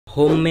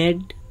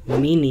homemade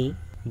mini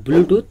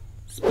Bluetooth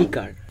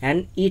speaker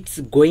and it's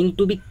going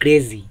to be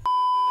crazy.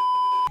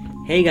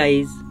 Hey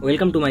guys,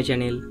 welcome to my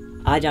channel.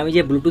 आज আমি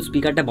যে Bluetooth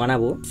স্পিকারটা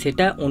বানাবো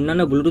সেটা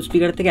অন্যান্য ব্লুটুথ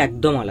স্পিকার থেকে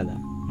একদম আলাদা,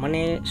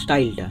 মানে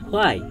স্টাইলটা।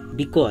 হোয়াই?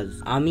 বিকজ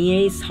আমি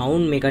এই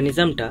সাউন্ড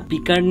মেকানিজমটা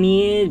স্পিকার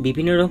নিয়ে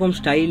বিভিন্ন রকম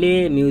স্টাইলে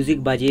মিউজিক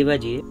বাজিয়ে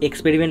বাজিয়ে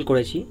এক্সপেরিমেন্ট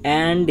করেছি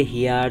and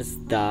here's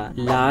the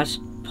last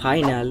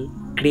final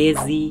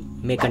crazy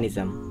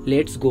mechanism.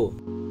 Let's go.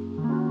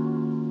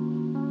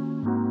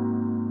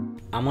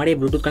 আমার এই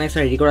ব্লুটুথ কানেকশন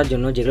রেডি করার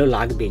জন্য যেগুলো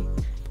লাগবে: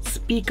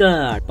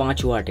 স্পিকার 5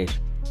 ওয়াটের,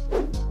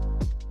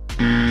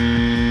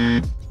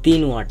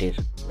 3 ওয়াটের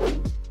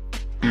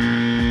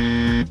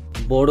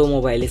বড়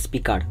মোবাইল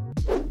স্পিকার,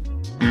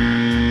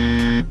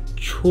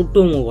 ছোট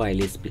মোবাইল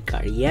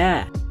স্পিকার,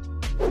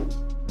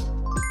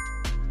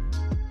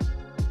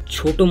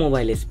 ছোট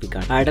মোবাইল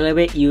স্পিকার, আর এটা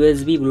লাগবে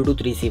ইউএসবি ব্লুটুথ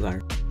রিসিভার।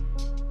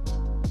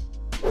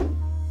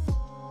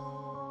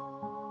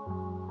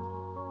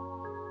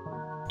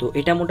 তো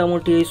এটা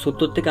মোটামুটি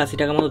 70 থেকে 80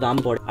 টাকার মতো দাম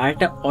পড়ে। আর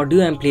একটা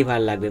অডিও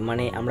অ্যাম্পলিফায়ার লাগবে,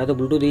 মানে আমরা তো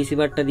ব্লুটুথ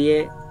রিসিভারটা দিয়ে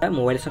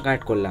মোবাইলের সঙ্গে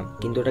কানেক্ট করলাম,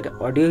 কিন্তু ওটাকে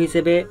অডিও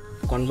হিসেবে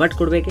কনভার্ট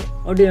করবে কে?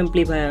 Audio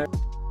amplifier.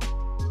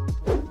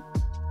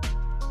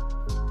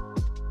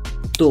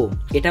 তো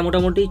এটা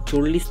মোটামুটি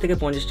 40 থেকে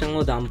 50 টাকার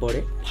মতো দাম পড়ে।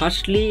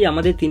 ফার্স্টলি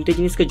আমাদের 3টে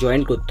জিনিসকে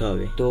জয়েন করতে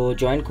হবে। তো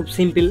জয়েন খুব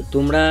সিম্পল।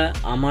 তোমরা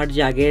আমার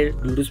যে আগের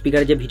ব্লুটুথ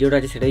স্পিকারের যে ভিডিওটা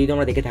আছে সেটা যদি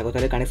তোমরা দেখে থাকো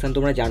তাহলে কানেকশন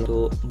তোমরা জানো। তো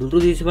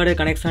ব্লুটুথ রিসিভারের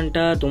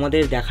কানেকশনটা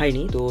তোমাদের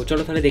দেখাইনি, তো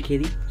চলো তাহলে দেখিয়ে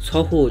দিই।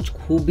 সহজ,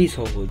 খুবই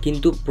সহজ,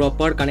 কিন্তু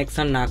প্রপার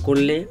কানেকশন না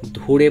করলে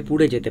ধরে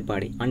পুড়ে যেতে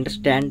পারে।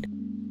 আন্ডারস্ট্যান্ড?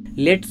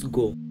 Let's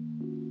go.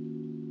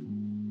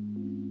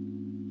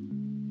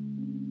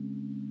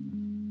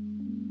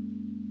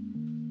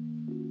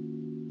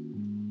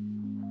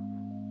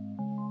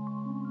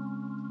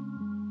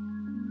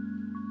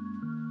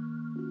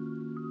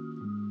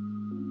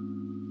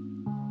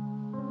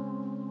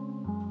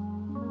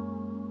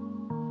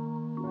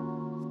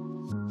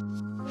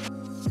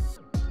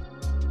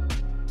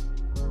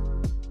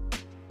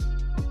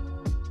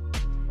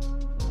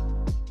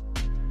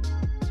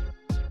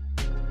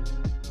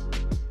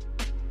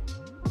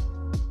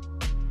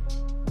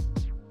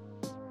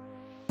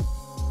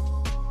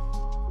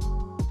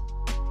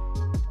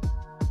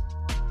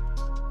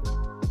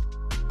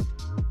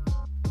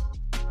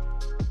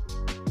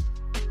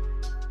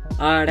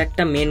 আর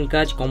একটা মেন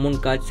কাজ, কমন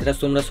কাজ, সেটা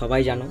তোমরা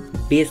সবাই জানো,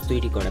 বেস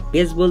তৈরি করা।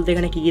 বেস বলতে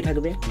এখানে কি কি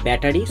থাকবে?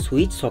 ব্যাটারি,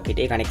 সুইচ, সকেট,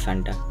 এই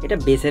কানেকশনটা, এটা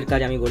বেসের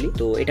কাজ আমি বলি।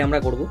 তো এটা আমরা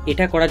করব।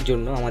 এটা করার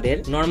জন্য আমাদের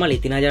নর্মালি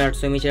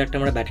 3800 mAh একটা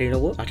আমরা ব্যাটারি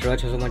নেবো।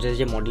 18650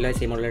 যে মডেল হয়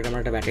সেই মডেলের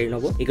আমরা একটা ব্যাটারি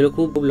নেবো। এগুলো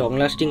খুব লং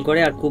লাস্টিং করে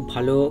আর খুব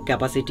ভালো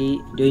ক্যাপাসিটি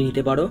যদি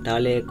নিতে পারো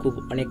তাহলে খুব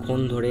অনেকক্ষণ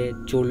ধরে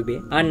চলবে।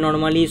 আর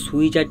নর্মালি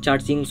সুইচ আর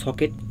চার্জিং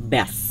সকেট,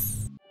 ব্যাস।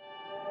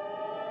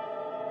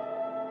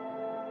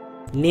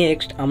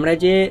 নেক্সট আমরা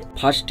যে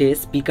ফার্স্টে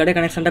স্পিকারের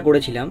কানেকশনটা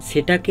করেছিলাম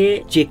সেটাকে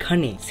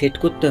যেখানে সেট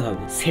করতে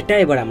হবে সেটা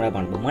এবার আমরা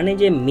বানাবো, মানে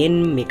যে মেন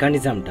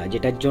মেকানিজমটা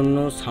যেটার জন্য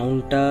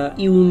সাউন্ডটা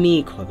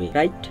ইউনিক হবে,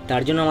 রাইট?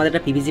 তার জন্য আমাদের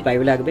একটা পিভিসি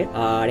পাইপ লাগবে,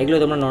 আর এগুলো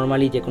তোমরা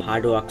নর্মালি যে কোনো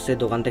হার্ড ওয়ার্কসের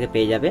দোকান থেকে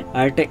পেয়ে যাবে।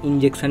 আর একটা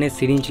ইনজেকশনের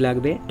সিরিঞ্জ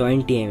লাগবে,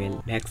 20 ml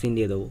ভ্যাকসিন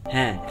দিয়ে দেবো।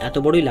 হ্যাঁ, এত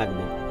বড়ই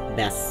লাগবে,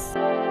 ব্যাস।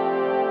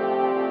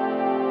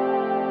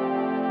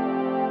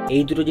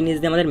 এই দুটো জিনিস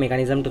দিয়ে আমাদের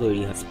মেকানিজমটা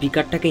তৈরি হয়।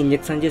 স্পিকারটাকে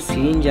ইনজেকশন যে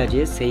সিরিঞ্জ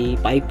আছে সেই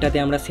পাইপটাতে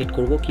আমরা সেট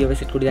করব। কিভাবে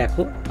সেট করি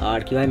দেখো, আর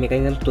কিভাবে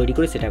মেকানিজম তৈরি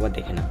করি সেটা একবার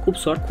দেখে না। খুব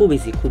শর্ট, খুব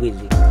ইজি, খুব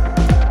ইজি।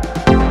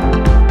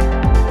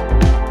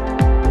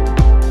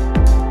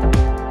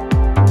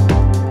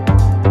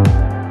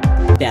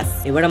 ব্যাস,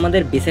 এবার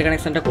আমাদের বেসের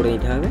কানেকশনটা করে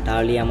নিতে হবে,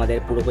 তাহলে আমাদের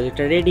পুরো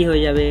প্রজেক্টটা রেডি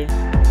হয়ে যাবে।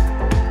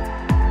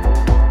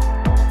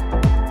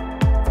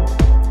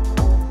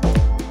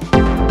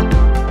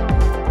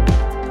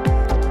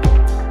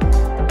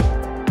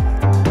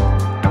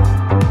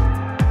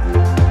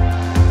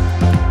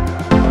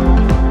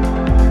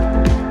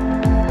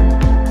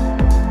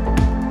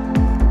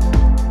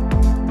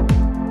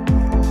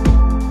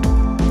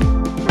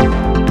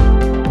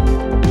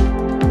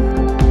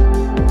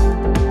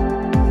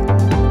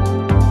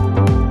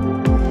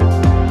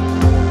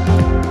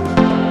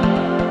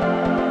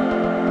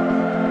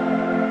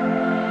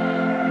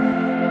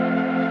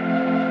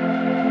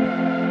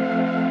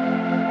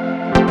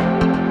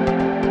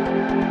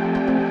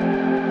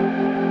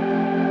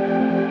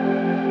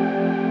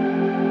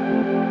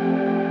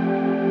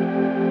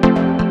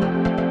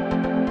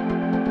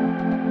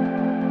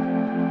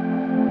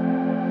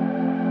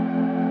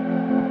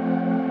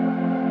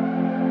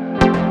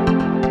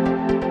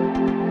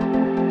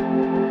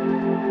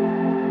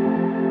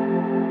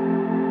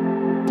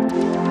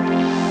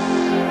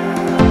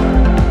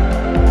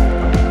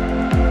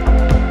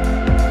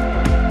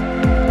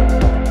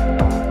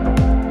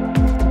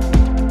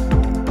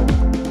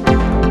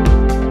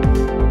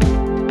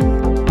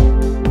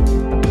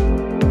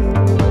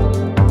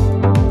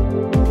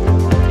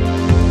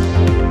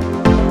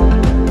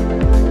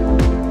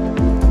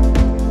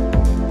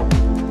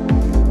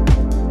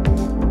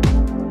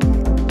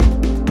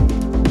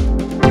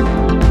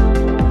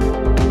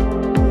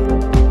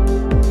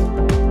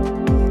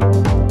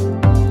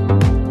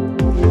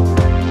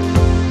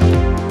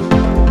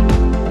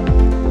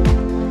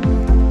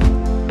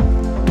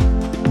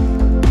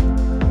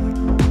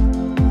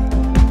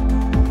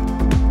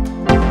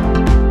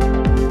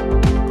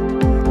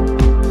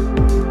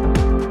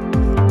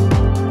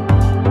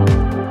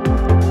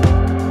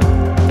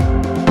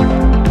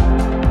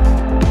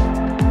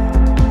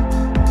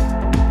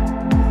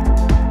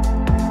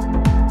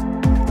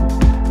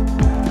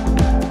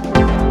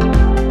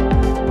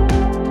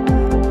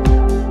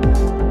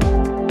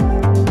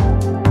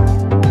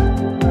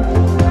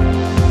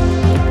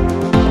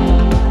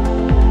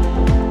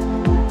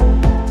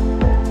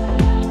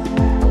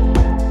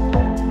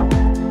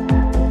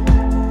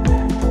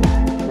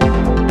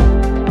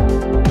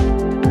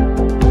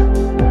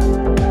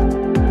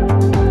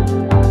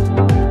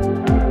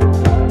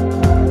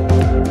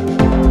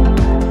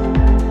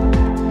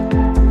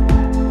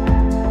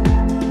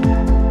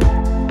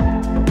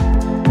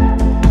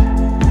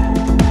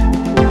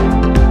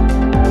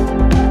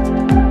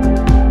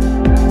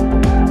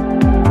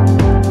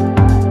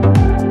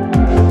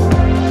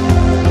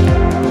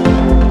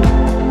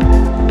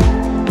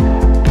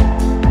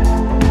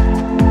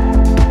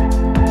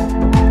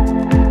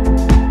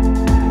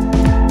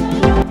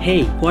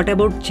 Hey, what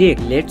about check?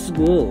 Let's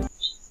go.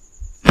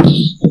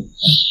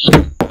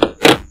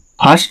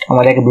 First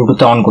আমাদেরকে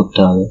ব্লুটুথ অন করতে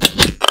হবে।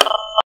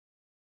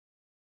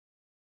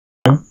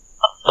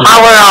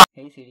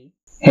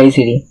 Hey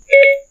Siri,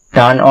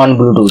 turn on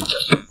Bluetooth.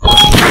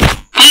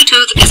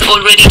 Bluetooth is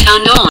already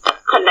turned on.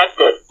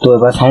 Connected. তো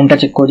এবার সাউন্ডটা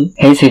চেক করি।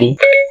 Hey Siri,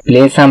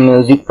 play some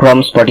music from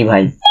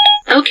Spotify.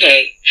 Okay,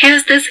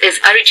 here's this is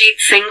Arijit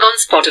Singh on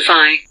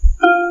Spotify.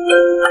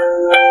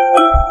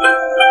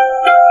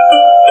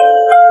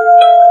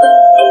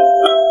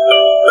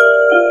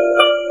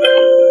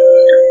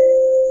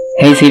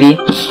 Hey Siri,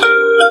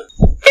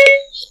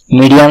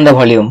 medium the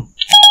volume.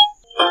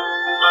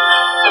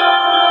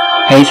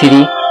 Hey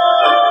Siri,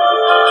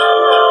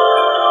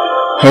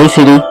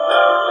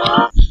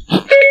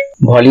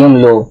 volume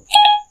low.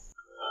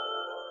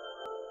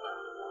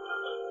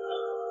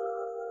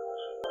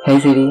 Hey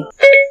Siri,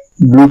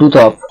 Bluetooth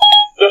off.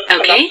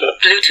 Okay,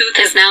 Bluetooth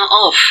is now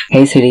off.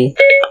 Hey Siri,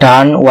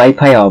 turn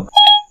Wi-Fi off.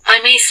 I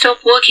may stop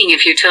working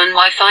if you turn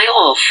Wi-Fi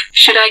off.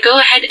 Should I go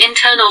ahead and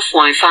turn off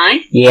Wi-Fi?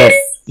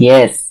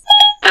 Yes.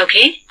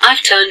 Okay,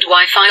 I've turned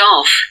Wi-Fi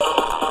off.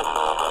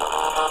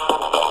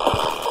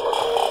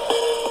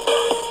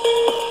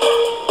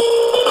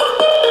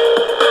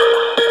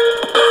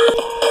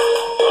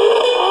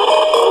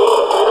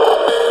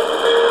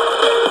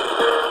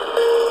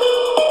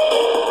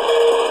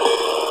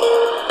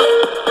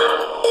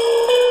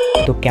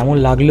 তো কেমন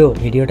লাগলো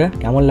ভিডিওটা,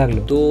 কেমন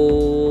লাগলো? তো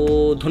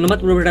ধন্যবাদ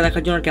পুরো ভিডিওটা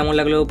দেখার জন্য। কেমন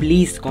লাগলো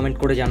প্লিজ কমেন্ট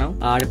করে জানাও,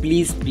 আর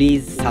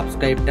প্লিজ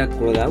সাবস্ক্রাইবটা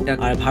করে দাও,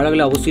 আর ভালো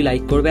লাগলে অবশ্যই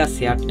লাইক করবে, আর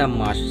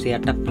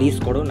শেয়ারটা প্লিজ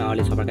করো, না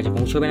হলে সবার কাছে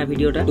পৌঁছবে না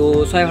ভিডিওটা। তো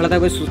সবাই ভালো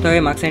থাকবে, সুস্থ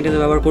থাকবে, মাস্ক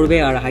স্যানিটাইজার ব্যবহার করবে,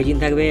 আর হাইজিন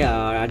থাকবে,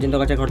 আর আর্জেন্ট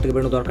কাছে ঘর থেকে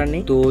বেরোনোর দরকার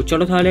নেই। তো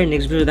চলো তাহলে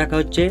নেক্সট ভিডিও দেখা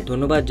হচ্ছে।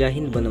 ধন্যবাদ, জয়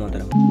হিন্দ, বন্দে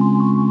মাতরম।